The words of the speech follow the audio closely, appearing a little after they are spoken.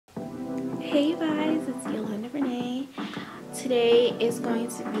guys, it's Yolanda Renee. Today is going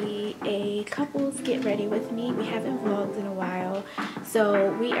to be a couples get ready with me. We haven't vlogged in a while,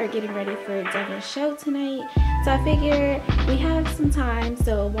 so we are getting ready for Devon's show tonight. So I figured we have some time,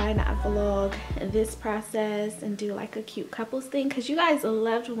 so why not vlog this process and do like a cute couples thing, because you guys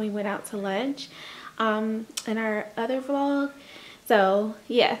loved when we went out to lunch in our other vlog. So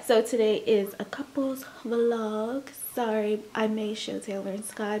yeah, so today is a couples vlog. Sorry I may show Taylor and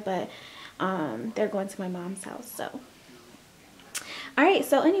Sky, but they're going to my mom's house. So alright,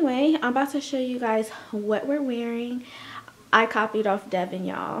 so anyway, I'm about to show you guys what we're wearing. I copied off Devon,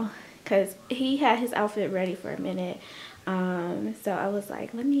 y'all, because he had his outfit ready for a minute. So I was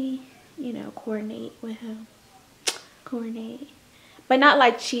like, let me, you know, coordinate with him. Coordinate. But not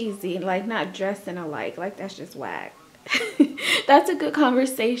like cheesy, like not dressing alike. Like that's just whack. That's a good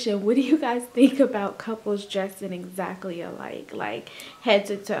conversation. What do you guys think about couples dressing exactly alike, like head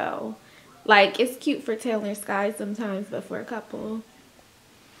to toe? Like, it's cute for Taylor and Sky sometimes, but for a couple,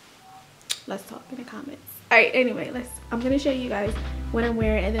 let's talk in the comments. All right, anyway, I'm gonna show you guys what I'm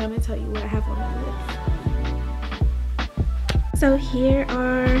wearing, and then I'm gonna tell you what I have on my lips. So here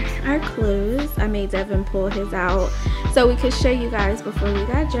are our clothes. I made Devon pull his out so we could show you guys before we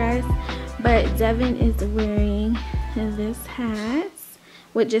got dressed. But Devon is wearing this hat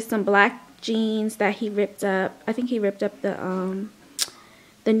with just some black jeans that he ripped up. I think he ripped up the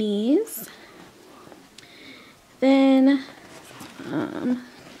knees. Then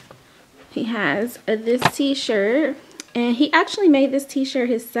he has this t-shirt, and he actually made this t-shirt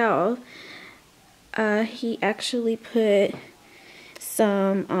himself. He actually put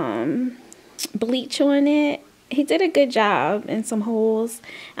some bleach on it. He did a good job, and some holes.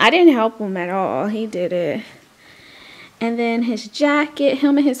 I didn't help him at all. He did it. And then his jacket,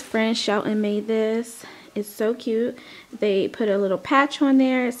 him and his friend Shelton made this. It's so cute. They put a little patch on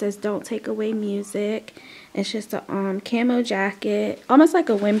there. It says "Don't Take Away Music." It's just a camo jacket, almost like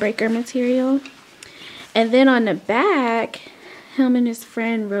a windbreaker material. And then on the back, him and his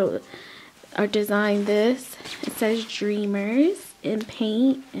friend wrote or designed this. It says "Dreamers" in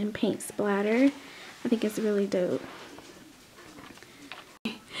paint and paint splatter. I think it's really dope.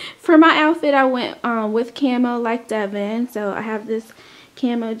 For my outfit, I went with camo like Devon. So I have this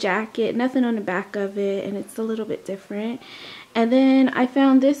camo jacket, nothing on the back of it, and it's a little bit different. And then I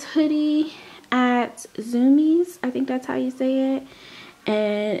found this hoodie at Zoomies, I think that's how you say it.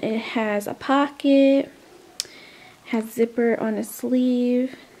 And it has a pocket, has zipper on the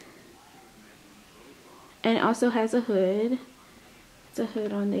sleeve, and it also has a hood. It's a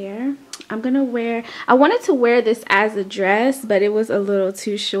hood on there. I wanted to wear this as a dress, but it was a little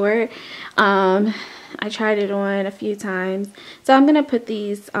too short. I tried it on a few times. So I'm gonna put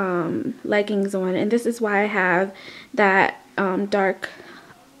these leggings on, and this is why I have that dark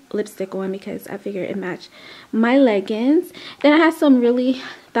lipstick on, because I figured it matched my leggings. Then I have some really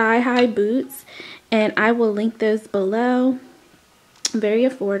thigh-high boots, and I will link those below. Very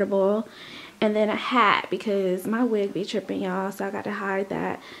affordable. And then a hat, because my wig be tripping, y'all, so I got to hide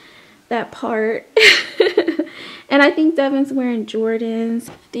that part. And I think Devon's wearing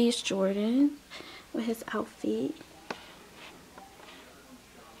Jordans, these Jordans, with his outfit.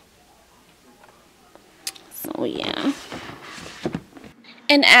 So yeah.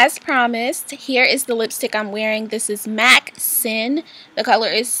 And as promised, here is the lipstick I'm wearing. This is MAC Sin. The color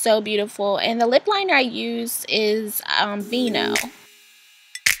is so beautiful, and the lip liner I use is Vino.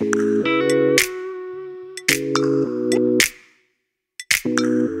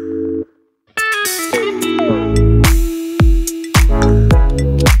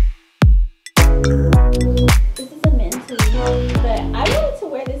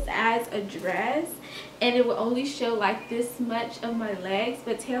 And it would only show like this much of my legs,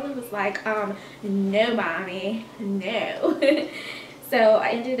 but Taylor was like, no mommy, no. So I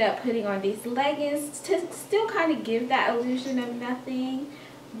ended up putting on these leggings to still kind of give that illusion of nothing.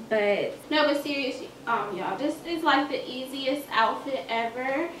 But no, but seriously, y'all, this is like the easiest outfit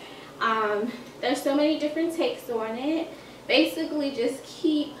ever. There's so many different takes on it. Basically just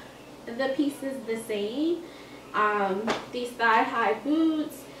keep the pieces the same. These thigh-high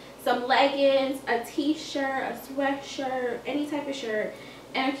boots, some leggings, a t-shirt, a sweatshirt, any type of shirt,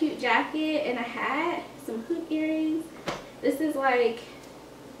 and a cute jacket and a hat, some hoop earrings. This is like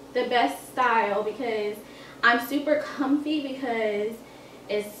the best style because I'm super comfy because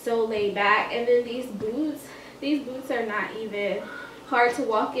it's so laid back. And then these boots are not even hard to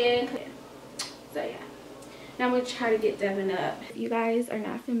walk in. So yeah. Now I'm going to try to get Devon up. If you guys are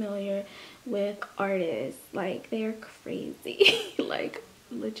not familiar with artists, like they're crazy. Like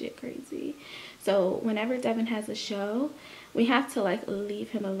legit crazy. So whenever Devon has a show, we have to like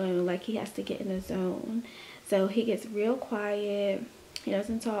leave him alone. Like he has to get in the zone. So he gets real quiet. He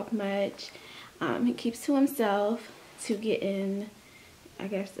doesn't talk much. He keeps to himself to get in, I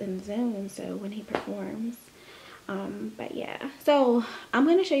guess, in the zone. So when he performs. But yeah, so I'm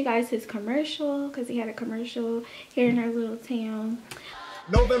going to show you guys his commercial because he had a commercial here in our little town.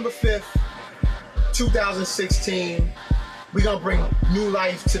 November 5th, 2016, we're going to bring new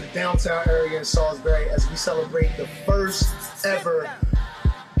life to the downtown area in Salisbury as we celebrate the first ever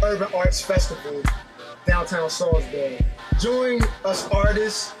Urban Arts Festival downtown Salisbury. Join us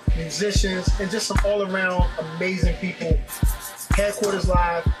artists, musicians, and just some all-around amazing people. Headquarters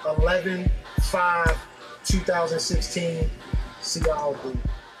Live, 11/5/2016. See y'all.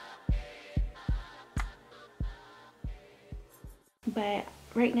 But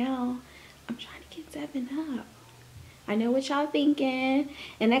right now, I'm trying to get Devon up. I know what y'all thinking.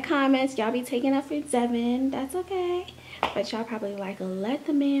 In the comments, y'all be taking up for Devon. That's okay. But y'all probably like, let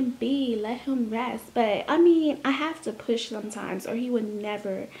the man be. Let him rest. But, I mean, I have to push sometimes or he would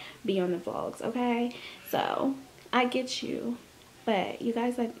never be on the vlogs, okay? So, I get you. But you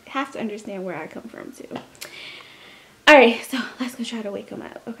guys have to understand where I come from, too. Alright, so let's go try to wake him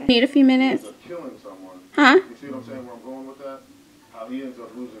up, okay? Need a few minutes? Killing someone. Huh? You see what I'm saying, where I'm going with that? How he ends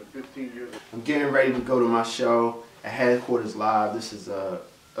up losing 15 years. I'm getting ready to go to my show at Headquarters Live. This is a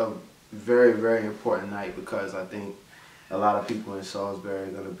very, very important night because I think a lot of people in Salisbury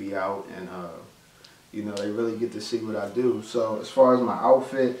are going to be out and, you know, they really get to see what I do. So as far as my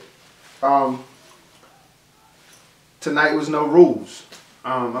outfit, tonight was no rules.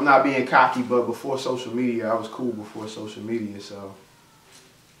 I'm not being cocky, but before social media, I was cool before social media. So,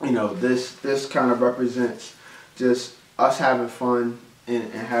 you know, this kind of represents just us having fun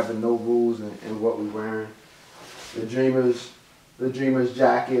and having no rules in what we're wearing. The Dreamers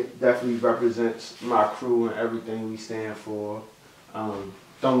jacket definitely represents my crew and everything we stand for.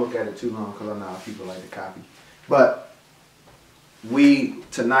 Don't look at it too long because I know how people like to copy. But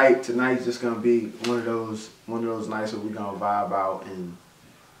tonight's just gonna be one of those nights where we're gonna vibe out and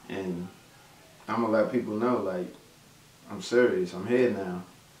I'm gonna let people know, like, I'm serious. I'm here now.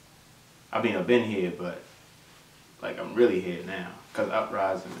 I mean, I've been here, but like I'm really here now because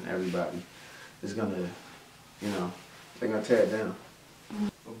Uprising and everybody is gonna, you know, they're gonna tear it down.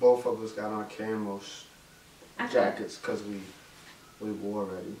 Both of us got on CAMO jackets because we wore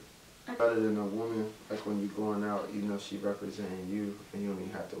already. Other than a woman, like when you're going out, you know she representing you and you don't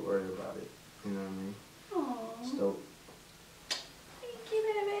even have to worry about it. You know what I mean? Aww. It's dope. Thank you,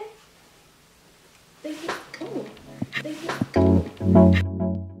 baby. Thank you. Cool. Thank you.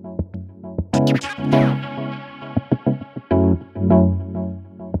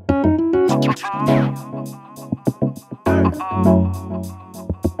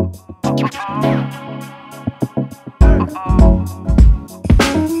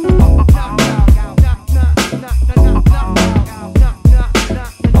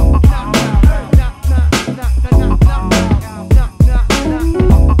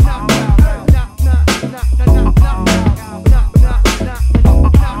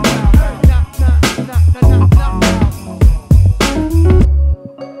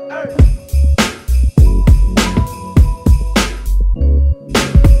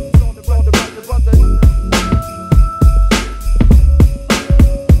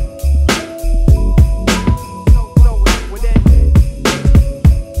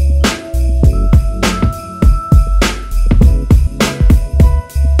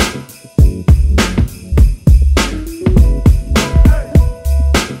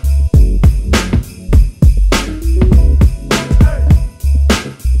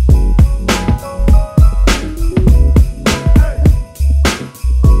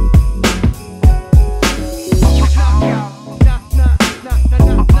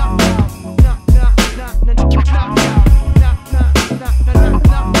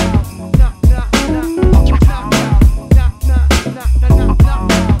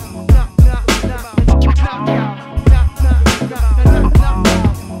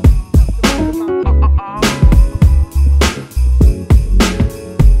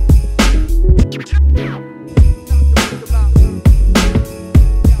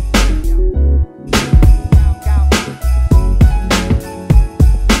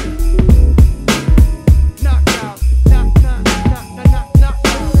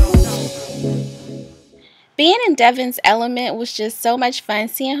 Being in Devon's element was just so much fun.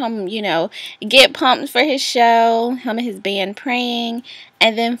 Seeing him, you know, get pumped for his show, him and his band praying,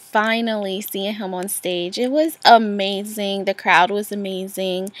 and then finally seeing him on stage. It was amazing. The crowd was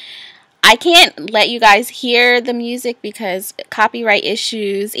amazing. I can't let you guys hear the music because copyright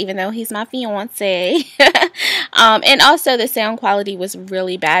issues, even though he's my fiance. And also the sound quality was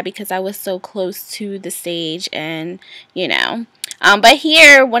really bad because I was so close to the stage, and you know. But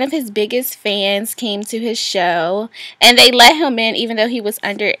here, one of his biggest fans came to his show, and they let him in even though he was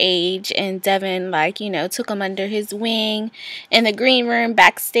underage, and Devon, like, you know, took him under his wing in the green room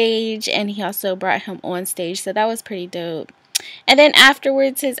backstage, and he also brought him on stage, so that was pretty dope. And then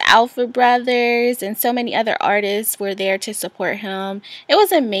afterwards, his Alpha Brothers and so many other artists were there to support him. It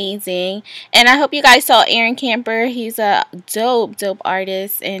was amazing. And I hope you guys saw Aaron Camper. He's a dope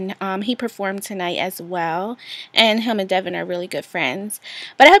artist, and he performed tonight as well. And him and Devon are really good friends.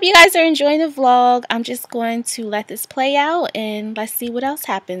 But I hope you guys are enjoying the vlog. I'm just going to let this play out, and let's see what else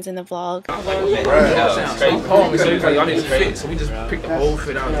happens in the vlog. So we just picked the whole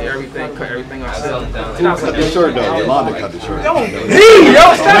fit out there, everything, cut everything ourselves. Cut the shirt though. Yolanda cut the shirt. Yo,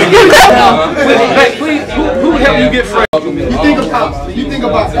 stop getting up. Hey, please, who would help you get fresh? You think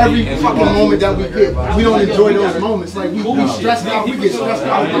about every fucking moment that we get. We don't enjoy those moments. Like we stressed out, we get stressed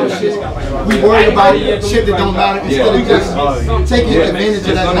out about shit. We worry about shit that don't matter instead of just taking advantage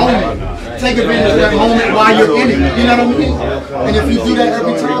of that moment. Take advantage of that moment while you're in it. You know what I mean? And if you do that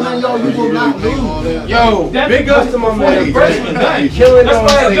every time, then yo, you will not lose. Yo, big ups to my man. Killing on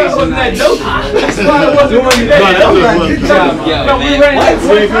stage. That's why that dope. That's why I wasn't doing that. No, we ran that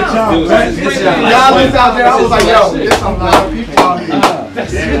great job, man. Y'all was out there, I was like, yo, there's some lot of people out here.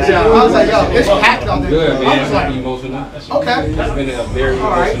 Good job. I was like, yo, it's packed out there. Good, I was like, emotional. okay. It's been a very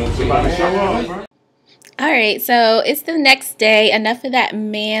emotional week. Alright, so it's the next day. Enough of that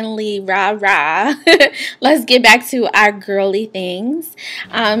manly rah-rah. Let's get back to our girly things.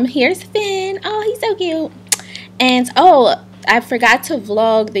 Here's Finn. Oh, he's so cute. And, oh, I forgot to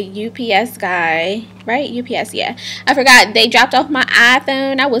vlog the UPS guy. Right? UPS, yeah. I forgot. They dropped off my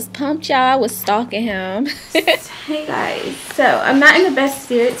iPhone. I was pumped, y'all. I was stalking him. Hey, guys. So, I'm not in the best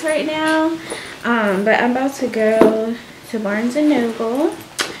spirits right now. But I'm about to go to Barnes & Noble.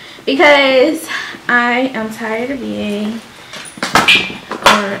 Because I am tired of being,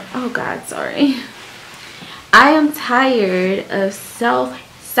 oh God, sorry. I am tired of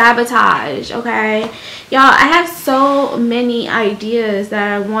self-sabotage, okay? Y'all, I have so many ideas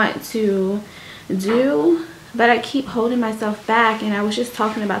that I want to do, but I keep holding myself back, and I was just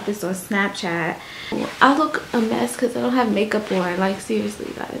talking about this on Snapchat. I look a mess because I don't have makeup on, like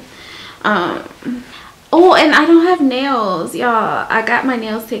seriously, guys. Oh, and I don't have nails, y'all. I got my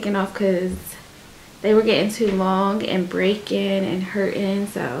nails taken off because they were getting too long and breaking and hurting,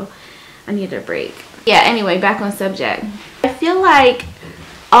 so I needed a break. Yeah, anyway, back on subject. I feel like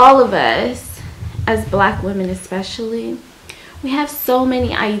all of us, as black women especially, we have so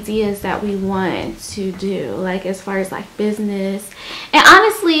many ideas that we want to do, like as far as like business. And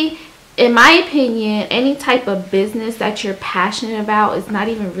honestly, in my opinion, any type of business that you're passionate about is not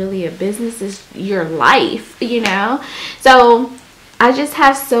even really a business, it's your life, you know? So I just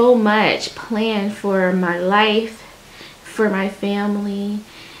have so much planned for my life, for my family,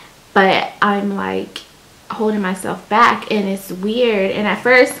 but I'm like holding myself back, and it's weird. And at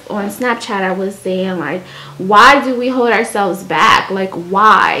first on Snapchat I was saying like, why do we hold ourselves back? Like,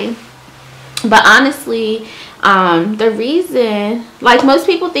 why? But honestly, the reason, like most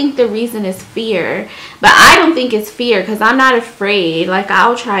people think the reason is fear, but I don't think it's fear because I'm not afraid. Like,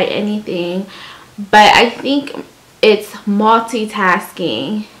 I'll try anything, but I think it's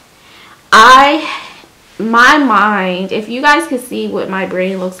multitasking. My mind, if you guys could see what my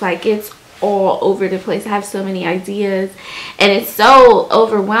brain looks like, it's all over the place. I have so many ideas, and it's so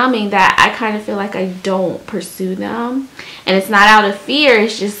overwhelming that I kind of feel like I don't pursue them. And it's not out of fear,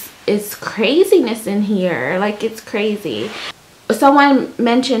 it's just, it's craziness in here. Like, it's crazy. Someone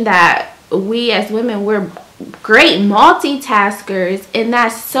mentioned that we as women, we're great multitaskers, and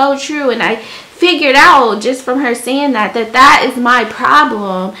that's so true. And I figured out just from her saying that that is my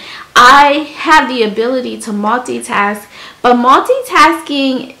problem. I have the ability to multitask, but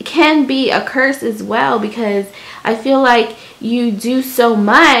multitasking can be a curse as well, because I feel like you do so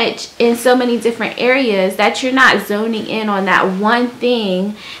much in so many different areas that you're not zoning in on that one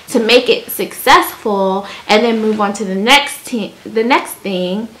thing to make it successful and then move on to the next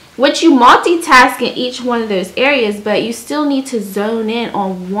thing, which you multitask in each one of those areas, but you still need to zone in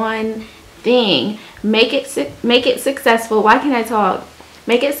on one thing. Make it successful. Why can't I talk?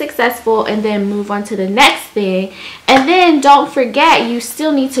 Make it successful and then move on to the next thing. And then don't forget, you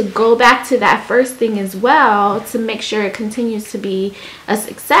still need to go back to that first thing as well to make sure it continues to be a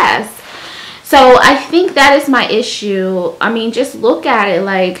success. So I think that is my issue. I mean, just look at it.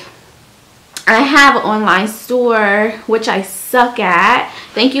 Like, I have an online store, which I suck at.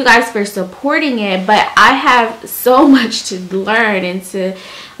 Thank you guys for supporting it, but I have so much to learn and to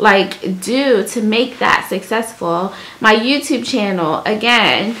like do to make that successful. My YouTube channel,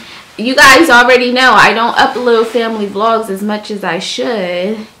 again, you guys already know I don't upload family vlogs as much as I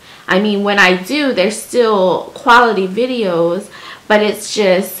should. I mean, when I do, they're still quality videos, but it's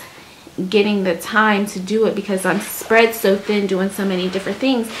just getting the time to do it because I'm spread so thin doing so many different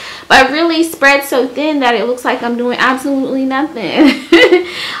things. But I really spread so thin that it looks like I'm doing absolutely nothing.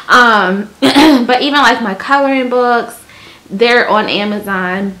 But even like my coloring books, they're on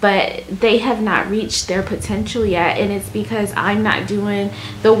Amazon, but they have not reached their potential yet, and it's because I'm not doing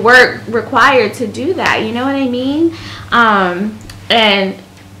the work required to do that, you know what I mean? And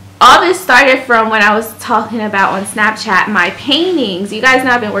all this started from when I was talking about on Snapchat my paintings. You guys know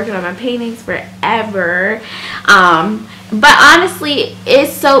I've been working on my paintings forever, but honestly,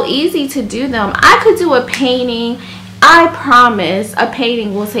 it's so easy to do them. I could do a painting. I promise a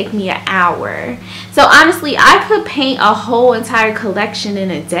painting will take me an hour. So honestly, I could paint a whole entire collection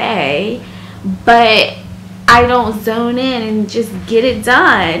in a day, but I don't zone in and just get it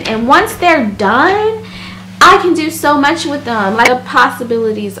done. And once they're done, I can do so much with them. Like, the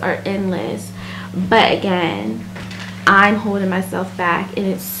possibilities are endless. But again, I'm holding myself back and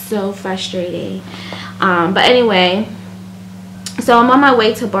it's so frustrating. But anyway, so I'm on my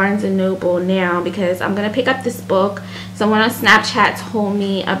way to Barnes & Noble now because I'm going to pick up this book. Someone on Snapchat told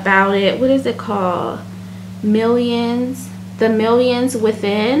me about it. What is it called? Millions. The Millions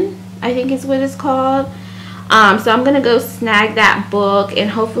Within, I think is what it's called. So I'm going to go snag that book and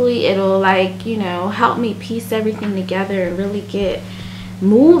hopefully it'll, like, you know, help me piece everything together and really get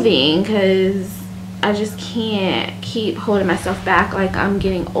moving, because I just can't keep holding myself back. Like, I'm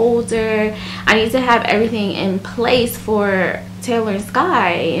getting older. I need to have everything in place for Taylor and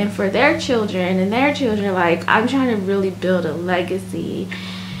Sky and for their children and their children. Like, I'm trying to really build a legacy,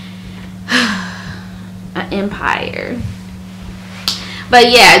 an empire. But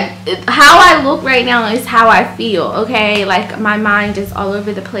yeah, how I look right now is how I feel, okay? Like, my mind is all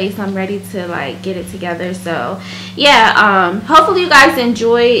over the place. I'm ready to, like, get it together. So yeah, hopefully you guys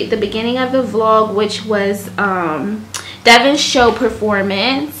enjoyed the beginning of the vlog, which was Devon's show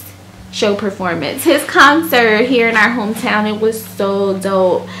performance. His concert here in our hometown. It was so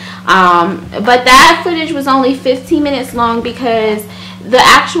dope. But that footage was only 15 minutes long because the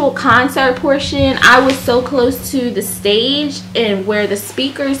actual concert portion, I was so close to the stage and where the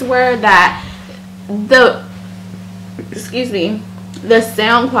speakers were that the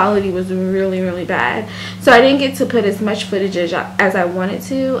sound quality was really bad. So I didn't get to put as much footage as I wanted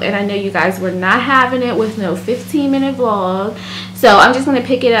to, and I know you guys were not having it with no 15-minute vlog. So I'm just going to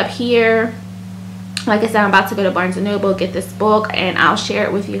pick it up here. Like I said, I'm about to go to Barnes & Noble, get this book, and I'll share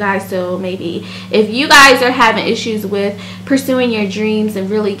it with you guys. So maybe if you guys are having issues with pursuing your dreams and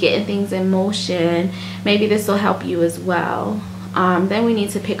really getting things in motion, maybe this will help you as well. Then we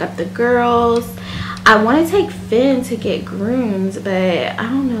need to pick up the girls. I want to take Finn to get groomed, but I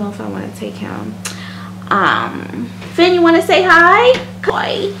don't know if I want to take him. Finn, you want to say hi?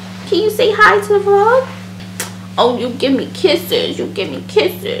 Can you say hi to the vlog? Oh, you give me kisses. You give me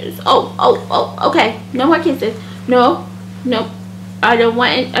kisses. Oh, okay. No more kisses. No. I don't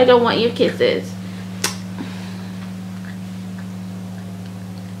want your kisses.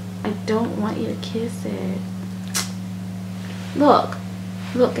 I don't want your kisses.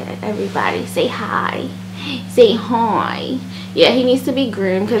 Look at everybody. Say hi. Say hi. Yeah, he needs to be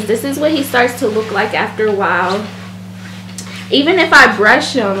groomed because this is what he starts to look like after a while. Even if I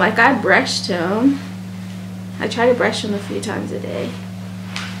brush him, like I brushed him. I try to brush him a few times a day.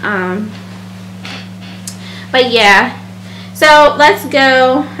 But yeah, so let's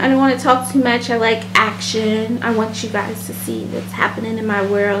go. I don't want to talk too much. I like action. I want you guys to see what's happening in my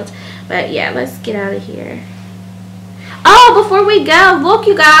world. But yeah, let's get out of here. Oh, before we go, look,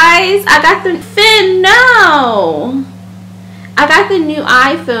 you guys, I got the Finn. No, I got the new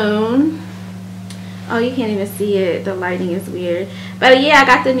iPhone. Oh, you can't even see it. The lighting is weird. But yeah, I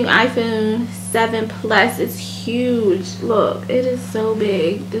got the new iPhone 7 Plus. It's huge. Look, it is so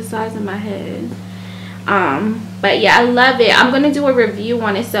big, the size of my head. But yeah, I love it. I'm gonna do a review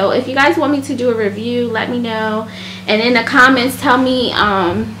on it. So if you guys want me to do a review, let me know. And in the comments, tell me,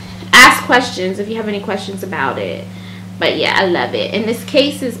 ask questions if you have any questions about it. But yeah, I love it. And this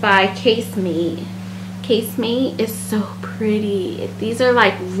case is by Casemate. Casemate is so pretty. These are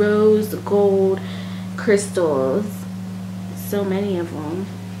like rose gold crystals. So many of them.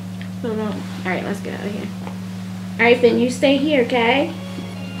 Alright, let's get out of here. Alright, Finn, you stay here, okay?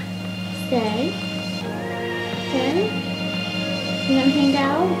 Stay. Okay? You gonna hang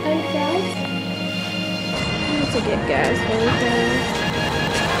out by yourself? I need to get gas really fast.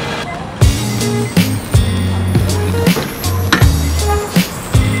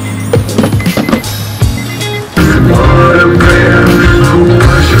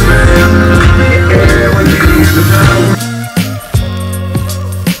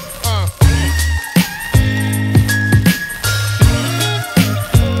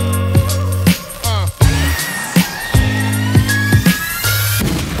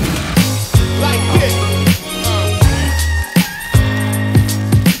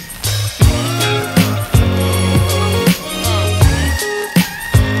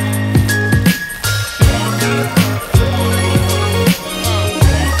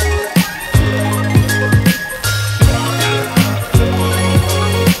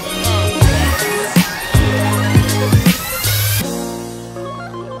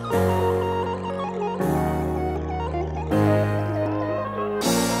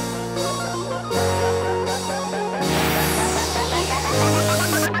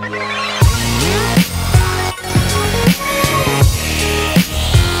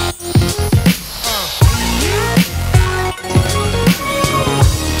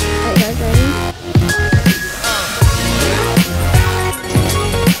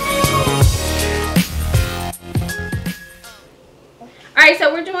 Alright,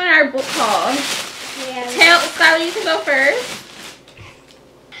 so we're doing our book haul. Yeah. Skylar, you can go first.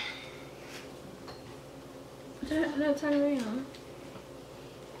 No, turn around.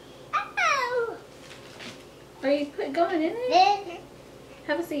 Oh. Are you going in there?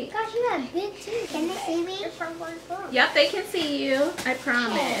 Have a seat. Gosh, you have big too. Can they see me? Yep, they can see you. I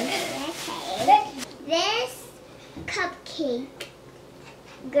promise. Okay. This cupcake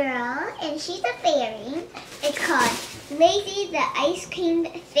girl, and she's a fairy. It's called Lazy the Ice Cream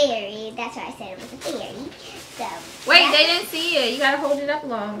Fairy. That's why I said it was a fairy. So wait, they didn't see it. You gotta hold it up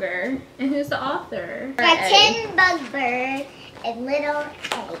longer. And who's the author? Got Tin Bugbird and Little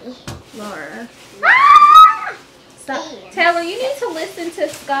Eddie. Laura. Ah! Stop. Taylor, you need to listen to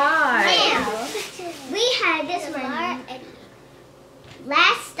Sky. Now, we had this one.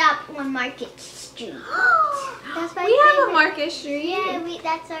 Last stop on Market Street. That's my we favorite. have a Market Street. Yeah,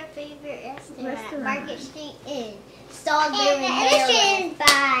 that's our favorite restaurant. Market Street is Salisbury, and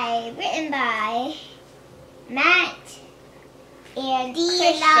written by Matt and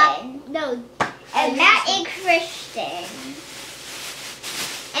Christian. And Matt and Christian.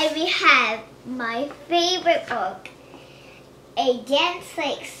 And we have my favorite book, A Dance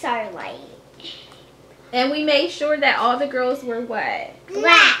Like Starlight. And we made sure that all the girls were what?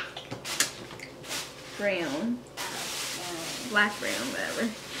 Black. Brown. Black, brown, whatever.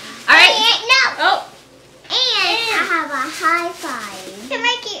 Alright. No. Oh. And I have a high five.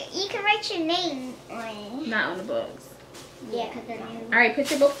 You can write your name on it. Not on the books. Yeah, because they're new. Alright, put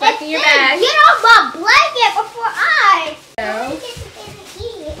your books back in your bag. Get off my blanket before I.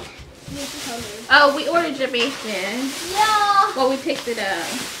 Oh, we ordered your bacon. Yeah. Well, we picked it up.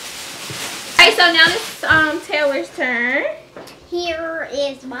 Alright, so now it's Taylor's turn. Here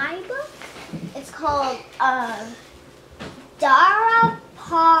is my book. It's called Dara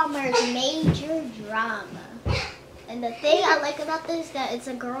Palmer's Major Drama. And the thing I like about this is that it's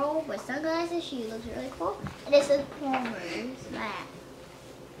a girl with sunglasses. She looks really cool. And it says Palmer's.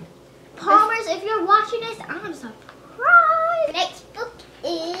 Palmer's, if you're watching this, I'm surprised. The next book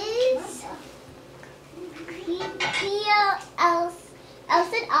is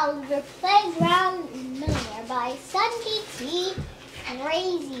Elsa Oliver Playground Millionaire by Sunday T.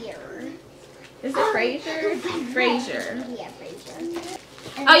 Frazier. Is it Frazier? Frazier. Yeah, Frazier.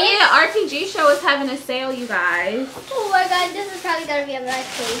 Oh yeah, RPG show is having a sale, you guys. Oh my god, this is probably gonna be my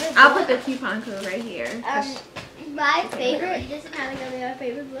favorite book. I'll put the coupon code right here. My favorite, this is probably gonna be my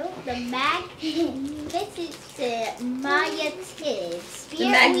favorite book. The Magnificent Maya Tibbs. The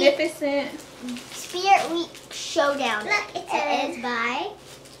Magnificent Spirit Week Showdown. Look, it's by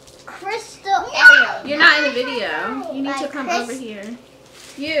Crystal Ellen. You're not in the video. You need to come over here.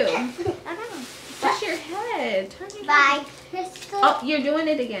 You. I know. Touch your head. Turn your By head. Crystal. Oh, you're doing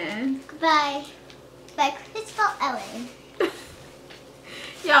it again. By Crystal Ellen.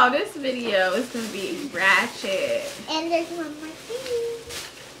 Y'all, this video is gonna be ratchet. And there's one more thing.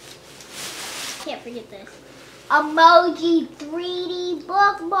 Can't forget this. Emoji 3D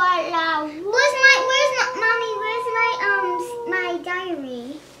book Marla. Where's my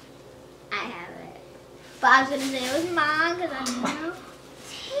diary? I have it. But I was gonna say it was mine because I know.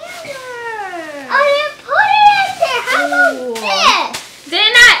 Taylor! I didn't put it in there. How about this?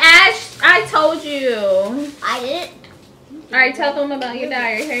 Didn't I ask? I told you. I didn't. Alright, tell them about your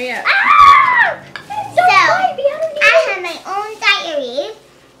diary. Hurry up. Ah! So, I have my own diary.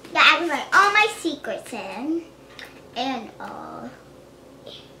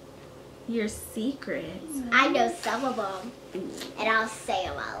 your secrets. I know some of them, and I'll say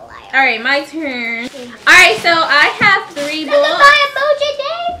them out loud. All right, my turn. All right, so I have 3 books.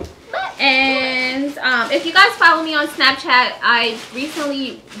 And if you guys follow me on Snapchat, I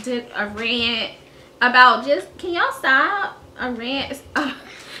recently did a rant about can y'all stop? A rant.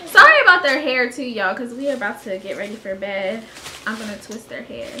 Sorry about their hair too, y'all, because we are about to get ready for bed. I'm going to twist their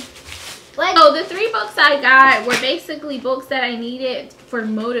hair. What? So the 3 books I got were basically books that I needed for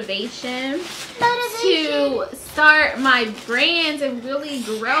motivation to start my brand and really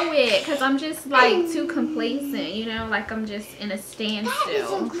grow it, because I'm just like too complacent, you know, like I'm just in a standstill. That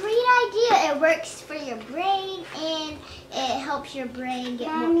is a great idea. It works for your brain and it helps your brain get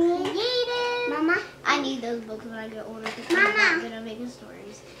more creative. Mama, I need those books when I get older because I'm not good at making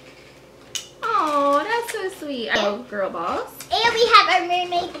stories. Oh, that's so sweet. Oh, girl boss. And we have our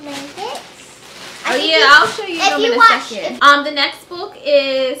mermaid blankets. Oh yeah, I'll show you them in a second. The next book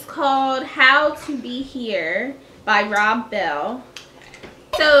is called How to Be Here by Rob Bell.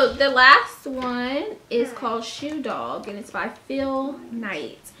 So the last one is called Shoe Dog, and it's by Phil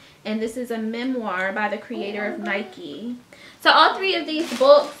Knight. And this is a memoir by the creator of Nike. So all 3 of these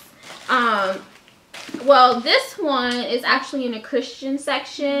books, well, this one is actually in a Christian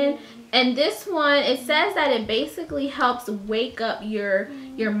section. And this one, it says that it basically helps wake up your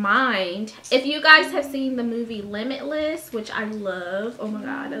mind. If you guys have seen the movie Limitless, which I love. Oh my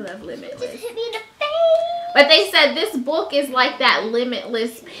God, I love Limitless. Just hit me in the face. But they said this book is like that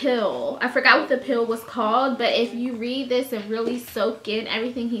Limitless pill. I forgot what the pill was called, but if you read this and really soak in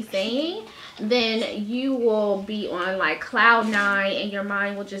everything he's saying, then you will be on like cloud 9 and your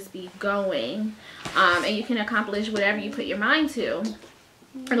mind will just be going. And you can accomplish whatever you put your mind to.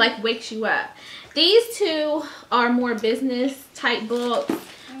 Or like wakes you up. These 2 are more business type books.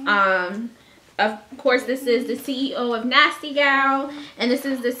 Of course, this is the CEO of Nasty Gal, and this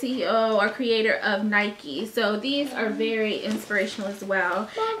is the CEO or creator of Nike. So these are very inspirational as well.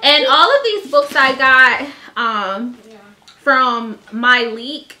 And all of these books I got from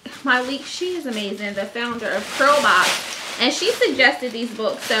Myleik. Myleik, she is amazing, the founder of Curlbox, and she suggested these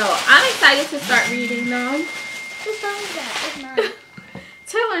books. So I'm excited to start reading them. Whose phone is that? It's mine.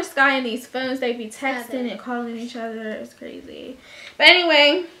 Taylor and Sky and these phones, they be texting and calling each other. It's crazy. But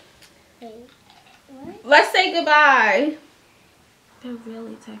anyway, let's say goodbye. They're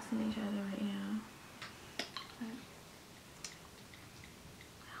really texting each other right now.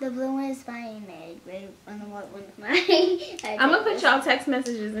 The blue one is mine, the red one, the white one is mine. I'm going to put y'all text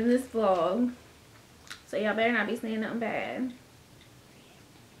messages in this vlog. So y'all better not be saying nothing bad.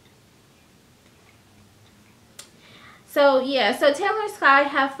 So yeah, so Taylor and Sky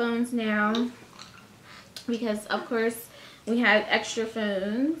have phones now because of course we had extra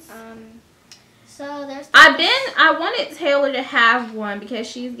phones. So there's I wanted Taylor to have one because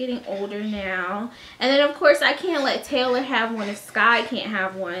she's getting older now. And then of course I can't let Taylor have one if Sky can't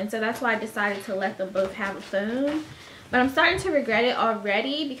have one. So that's why I decided to let them both have a phone. But I'm starting to regret it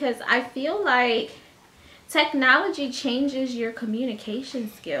already because I feel like technology changes your communication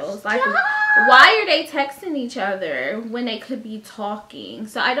skills. Like, why are they texting each other when they could be talking?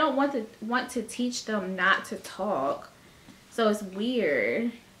 So I don't want to teach them not to talk. So it's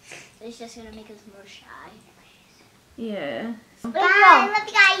weird. It's just gonna make us more shy. Yeah. Bye. Love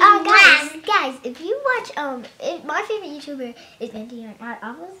you guys. Guys, if you watch my favorite YouTuber is Andy.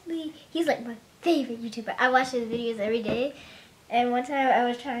 Obviously, he's like my favorite YouTuber. I watch his videos every day. And one time I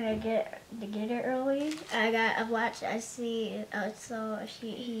was trying to get it early.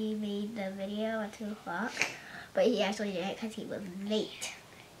 He made the video at 2 o'clock, but he actually didn't because he was late.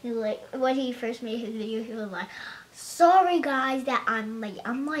 He was like, when he first made his video, he was like, "Sorry guys that I'm late."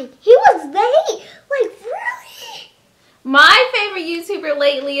 I'm like, he was late? Like, really? My favorite YouTuber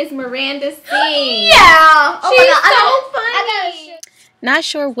lately is Miranda Singh. Yeah. Oh She's my God. so funny. I gotta Not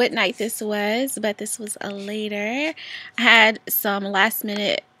sure what night this was, but this was a later. I had some last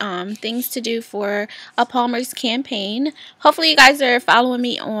minute things to do for a PALMER'S campaign. Hopefully you guys are following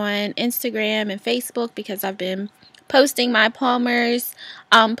me on Instagram and Facebook because I've been posting my PALMER'S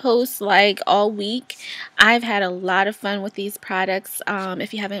posts like all week. I've had a lot of fun with these products.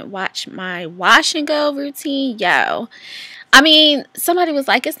 If you haven't watched my wash and go routine, yo. I mean, somebody was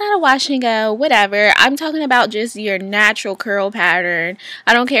like, it's not a wash and go, whatever. I'm talking about just your natural curl pattern.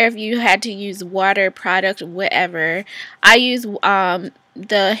 I don't care if you had to use water, product, whatever. I use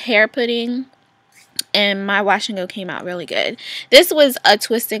the hair pudding, and my wash and go came out really good. This was a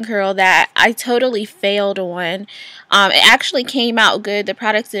twist and curl that I totally failed on. It actually came out good. The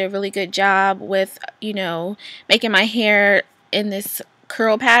products did a really good job with, you know, making my hair in this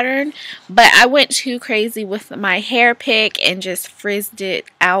curl pattern, but I went too crazy with my hair pick and just frizzed it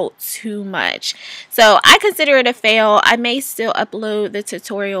out too much. So I consider it a fail. I may still upload the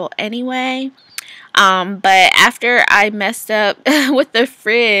tutorial anyway. But after I messed up with the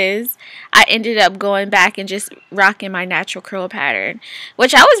frizz, I ended up going back and just rocking my natural curl pattern,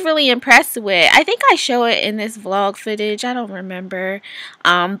 which I was really impressed with. I think I show it in this vlog footage. I don't remember.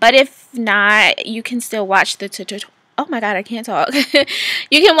 But if not, you can still watch the tutorial. Oh my god, I can't talk.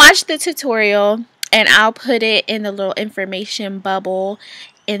 You can watch the tutorial, and I'll put it in the little information bubble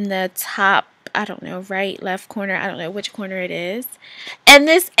in the top, I don't know, right, left corner. I don't know which corner it is. And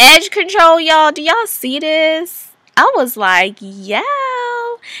this edge control, y'all, do y'all see this? I was like, yeah.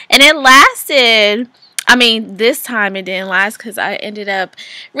 And it lasted. I mean, this time it didn't last because I ended up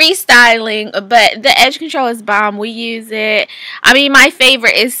restyling. But the edge control is bomb. We use it. I mean, my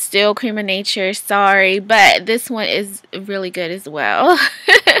favorite is still Cream of Nature. Sorry. But this one is really good as well.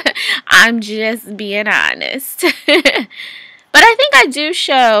 I'm just being honest. But I think I do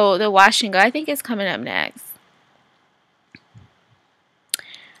show the wash and go. I think it's coming up next.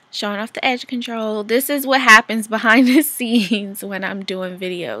 Showing off the edge control. This is what happens behind the scenes when I'm doing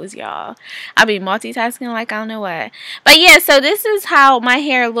videos, y'all. I'll be multitasking like I don't know what. But yeah, so this is how my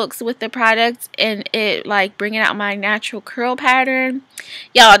hair looks with the product and it like bringing out my natural curl pattern.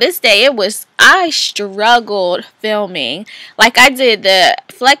 Y'all, this day I struggled filming. Like I did the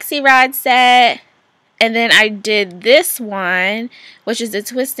flexi rod set. And then I did this one, which is the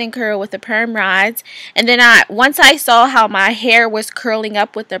twist and curl with the perm rods. And then once I saw how my hair was curling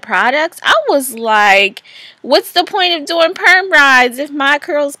up with the products, I was like, what's the point of doing perm rods if my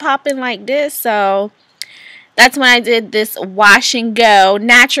curls popping like this? So that's when I did this wash and go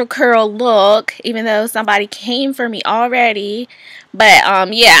natural curl look, even though somebody came for me already. But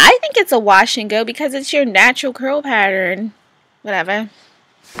yeah, I think it's a wash and go because it's your natural curl pattern. Whatever.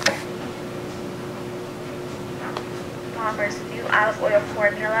 PALMER'S new olive oil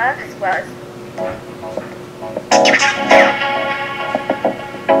formula, as well as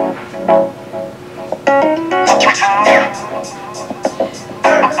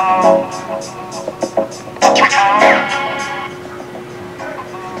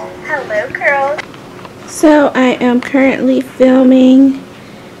hello curls. So I am currently filming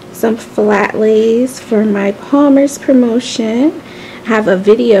some flat lays for my PALMER'S promotion. I have a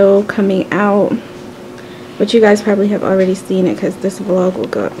video coming out, but you guys probably have already seen it because this vlog will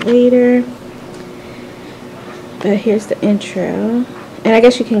go up later. But here's the intro. And I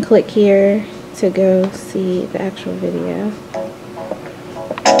guess you can click here to go see the actual video.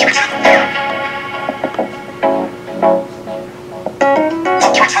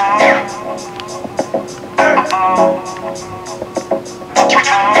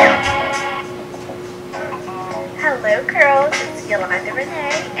 Hello curls, it's Yolanda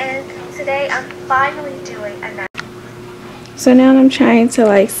Renee, and today I'm finally doing a night. So now I'm trying to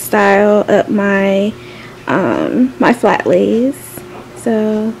like style up my my flat lays.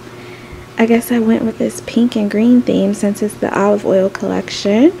 So I guess I went with this pink and green theme since it's the olive oil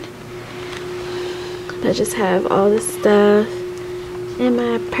collection. I just have all the stuff in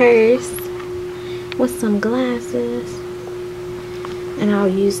my purse with some glasses. And I'll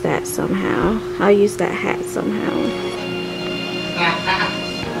use that somehow. I'll use that hat somehow.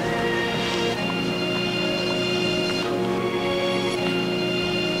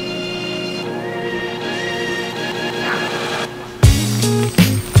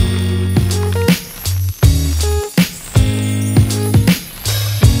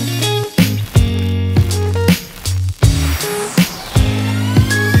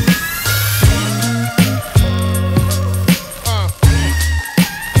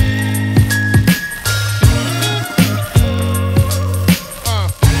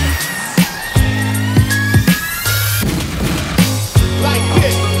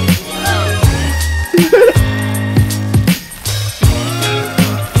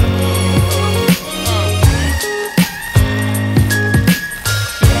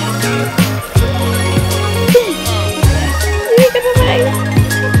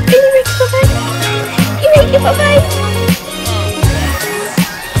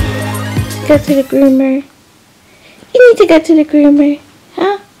 Go to the groomer. You need to go to the groomer.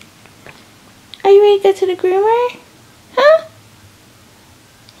 Huh? Are you ready to go to the groomer? Huh?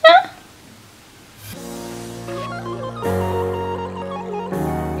 Huh?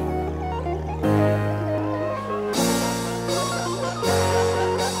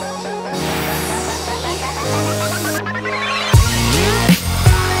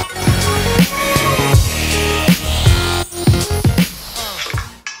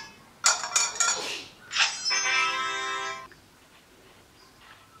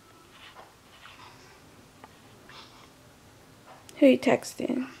 Who you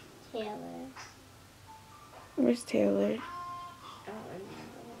texting? Taylor. Where's Taylor?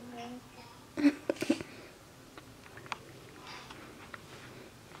 I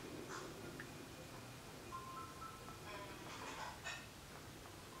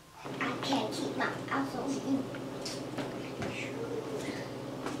can't keep my mouth open.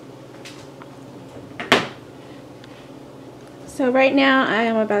 So right now I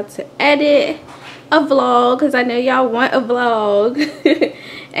am about to edit a vlog because I know y'all want a vlog.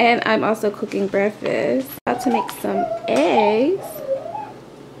 And I'm also cooking breakfast. About to make some eggs.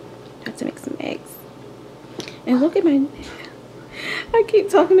 And look at my, I keep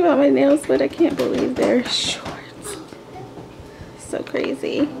talking about my nails, but I can't believe they're short. So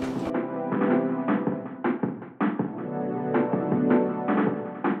crazy.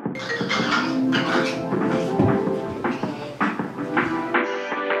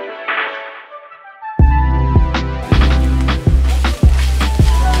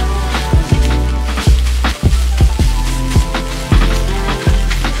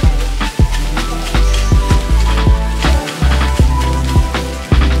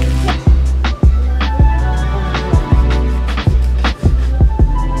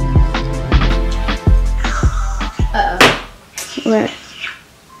 What?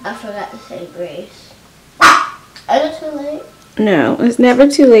 I forgot to say grace. Is it too late? No, it's never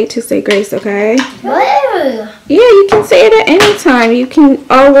too late to say grace, okay? What? Yeah, you can say it at any time. You can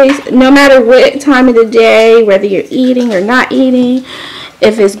always, no matter what time of the day, whether you're eating or not eating,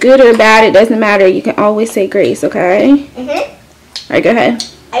 if it's good or bad, it doesn't matter. You can always say grace, okay? Mm-hmm. Alright, go ahead.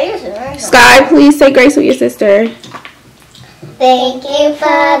 I used to learn. Sky, please say grace with your sister. Thank you,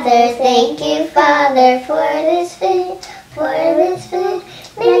 Father, for this food,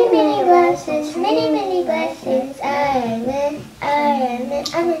 Many, many blessings, many blessings. Amen, amen,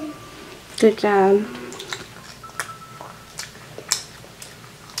 amen. Good job.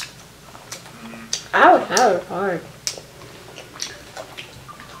 I was hard.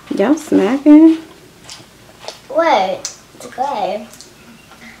 Y'all smacking? Wait, it's okay.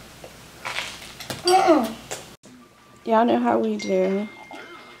 Y'all know how we do.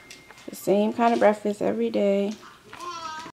 The same kind of breakfast every day.